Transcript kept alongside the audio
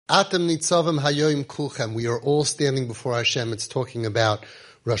Atem nitzavim hayoim kulchem. We are all standing before Hashem. It's talking about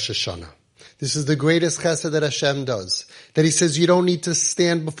Rosh Hashanah. This is the greatest chesed that Hashem does. That He says you don't need to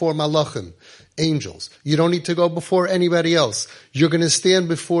stand before malachim, angels. You don't need to go before anybody else. You're going to stand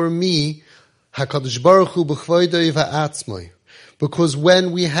before me, HaKadosh Baruch Hu b'chvoidoi va'atzmoi. Because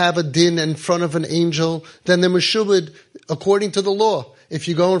when we have a din in front of an angel, then the meshubed, according to the law. If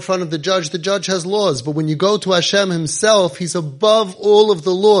you go in front of the judge has laws. But when you go to Hashem Himself, He's above all of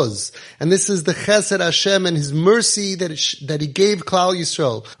the laws. And this is the chesed Hashem and His mercy that He gave Klal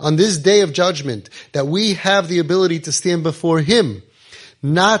Yisrael on this day of judgment, that we have the ability to stand before Him.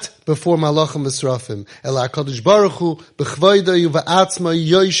 Not before Malachim V'Srafim. Ela HaKadosh Baruch Hu b'chvoidoi v'atzmai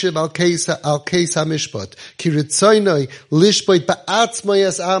yoshev al keis HaMishpat. Ki ritzoynoi lishbot ba'atzmai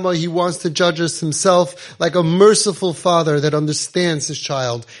es amo. He wants to judge us Himself like a merciful father that understands his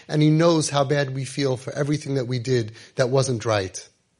child, and He knows how bad we feel for everything that we did that wasn't right.